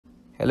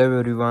Hello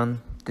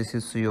everyone, this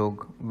is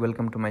Suyog.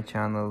 Welcome to my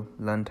channel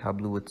Learn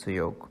Tableau with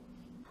Suyog.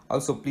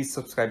 Also, please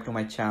subscribe to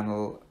my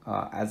channel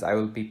as I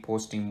will be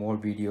posting more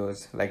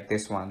videos like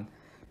this one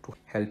to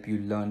help you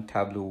learn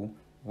Tableau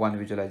one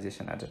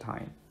visualization at a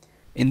time.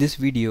 In this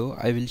video,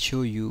 I will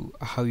show you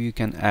how you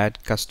can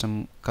add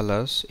custom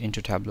colors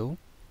into Tableau.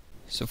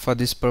 So for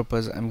this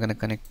purpose, I'm going to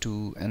connect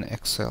to an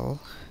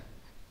Excel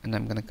and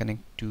I'm going to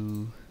connect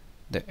to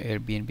the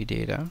Airbnb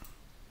data.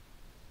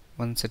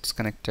 Once it's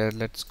connected,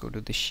 let's go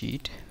to the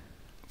sheet.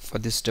 For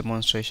this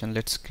demonstration,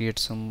 let's create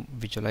some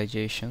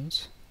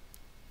visualizations.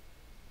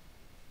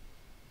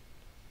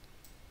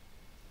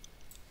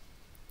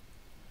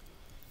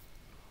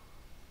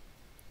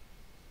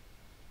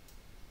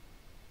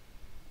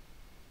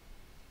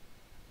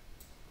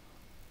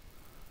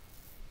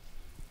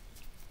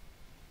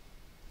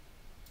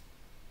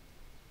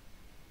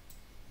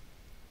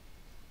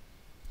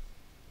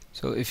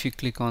 So if you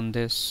click on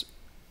this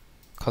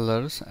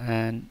colors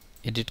and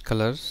edit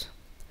colors,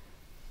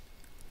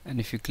 and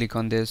if you click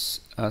on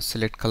this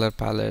select color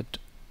palette,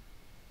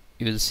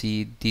 you will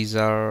see these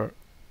are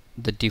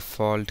the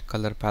default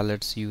color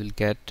palettes you will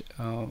get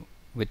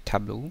with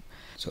Tableau.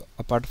 So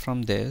apart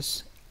from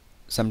this,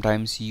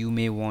 sometimes you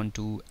may want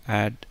to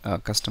add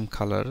custom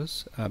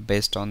colors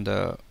based on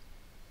the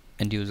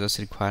end user's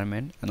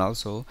requirement, and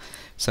also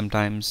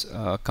sometimes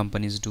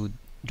companies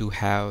do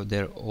have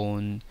their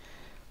own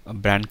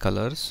brand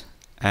colors.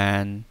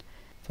 And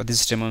for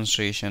this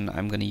demonstration,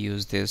 I'm going to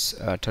use this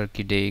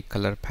Turkey Day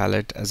color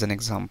palette as an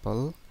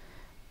example,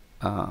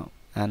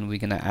 and we're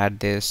going to add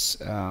this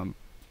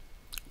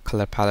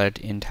color palette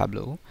in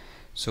Tableau.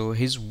 So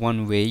here's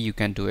one way you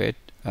can do it.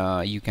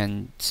 You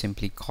can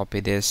simply copy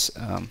this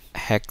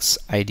hex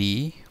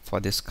ID for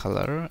this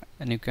color,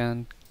 and you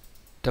can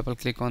double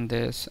click on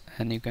this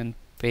and you can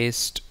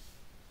paste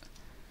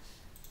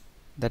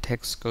that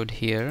hex code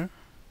here,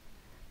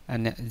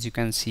 and as you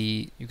can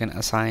see, you can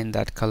assign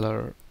that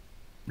color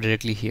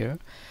directly here.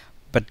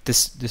 But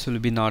this will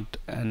be not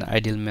an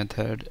ideal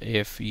method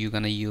if you're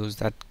gonna use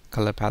that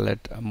color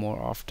palette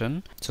more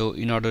often. So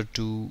in order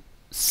to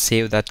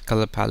save that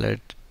color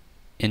palette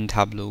in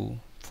Tableau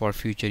for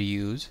future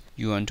use,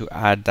 you want to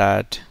add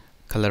that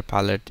color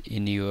palette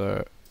in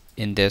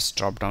this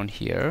drop down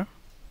here.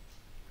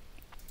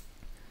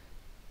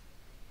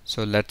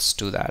 So let's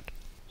do that.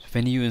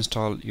 When you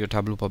install your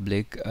Tableau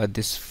Public,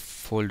 this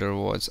folder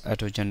was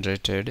auto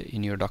generated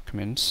in your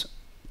documents.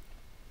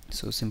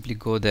 So simply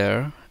go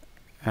there,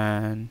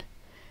 and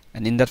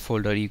in that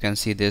folder you can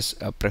see this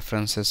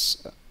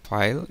preferences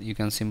file. You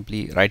can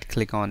simply right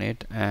click on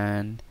it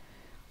and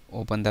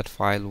open that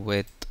file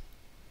with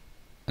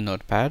a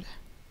notepad.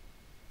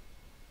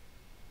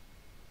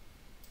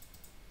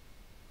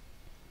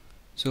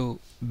 So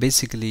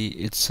basically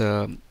it's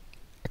a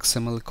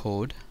XML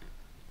code,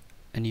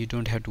 and you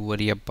don't have to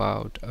worry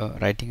about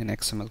writing an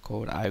XML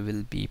code. I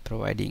will be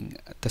providing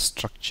the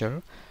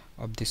structure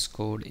of this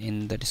code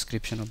in the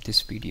description of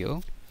this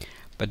video.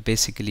 But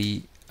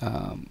basically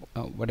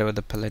whatever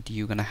the palette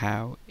you're gonna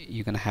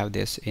have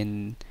this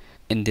in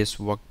this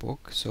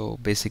workbook. So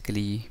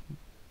basically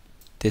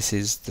this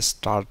is the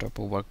start of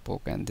a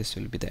workbook and this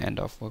will be the end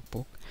of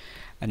workbook,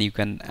 and you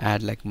can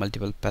add like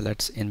multiple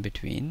palettes in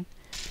between.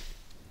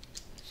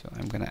 So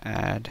I'm gonna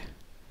add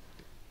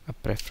a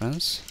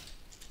preference,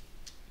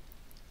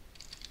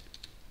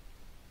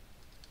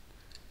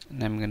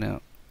 and I'm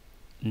gonna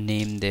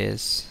name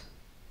this.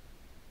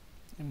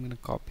 I'm gonna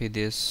copy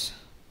this,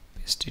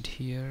 paste it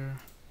here.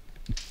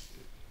 I'm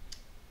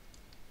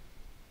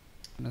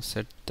gonna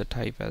set the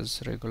type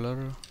as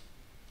regular,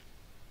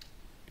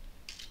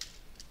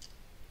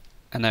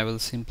 and I will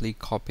simply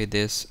copy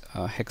this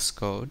hex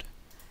code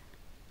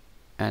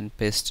and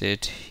paste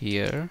it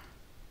here,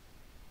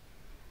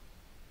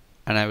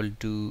 and I will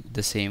do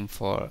the same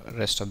for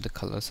rest of the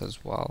colors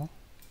as well.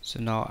 So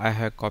now I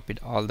have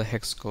copied all the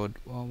hex code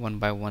one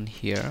by one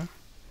here,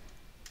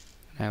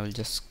 and I will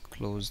just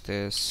close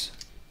this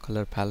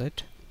color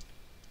palette,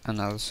 and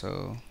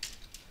also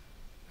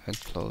I'll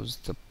close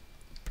the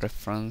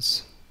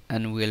preference,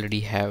 and we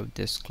already have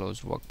this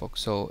closed workbook.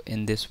 So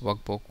in this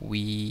workbook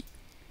we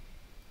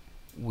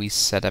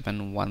set up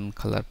in one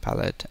color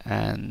palette,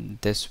 and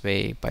this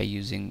way by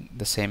using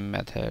the same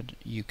method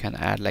you can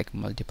add like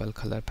multiple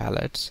color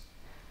palettes,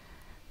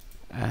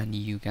 and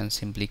you can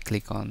simply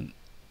click on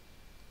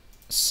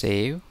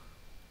save.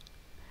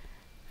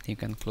 You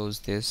can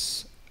close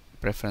this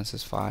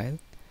preferences file.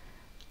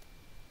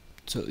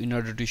 So in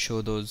order to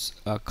show those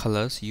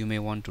colors, you may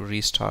want to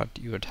restart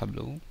your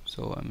Tableau.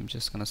 So I'm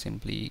just gonna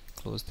simply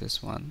close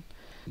this one.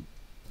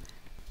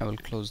 I will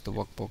close the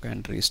workbook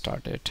and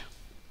restart it.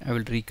 I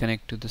will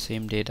reconnect to the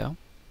same data.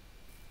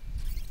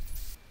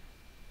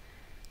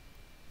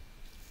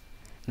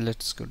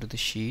 Let's go to the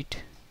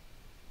sheet.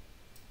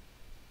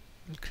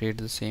 We'll create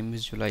the same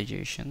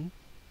visualization.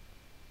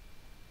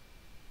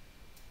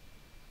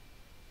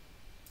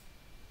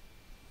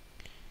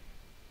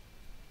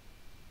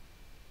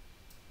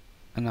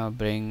 And I'll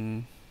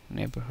bring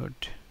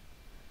neighborhood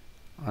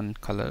on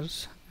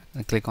colors,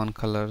 and click on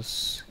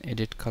colors,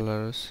 edit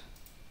colors,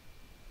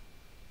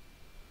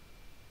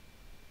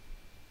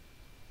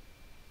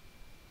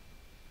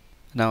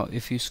 Now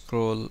if you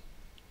scroll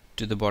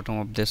to the bottom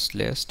of this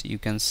list, you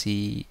can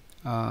see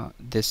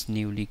this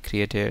newly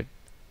created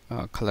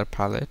color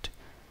palette,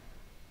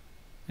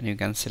 and you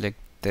can select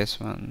this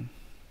one.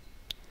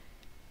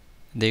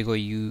 There you go.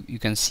 You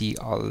can see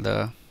all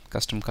the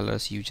custom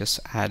colors you just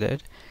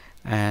added,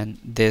 and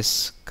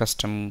this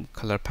custom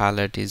color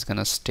palette is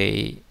gonna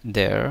stay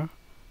there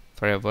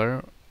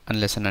forever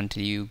unless and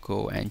until you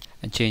go and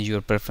change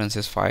your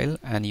preferences file,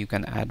 and you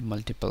can add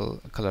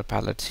multiple color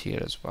palettes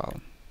here as well.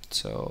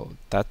 So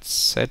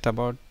that's it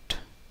about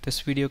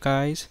this video,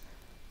 guys.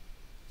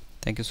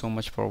 Thank you so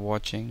much for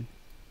watching.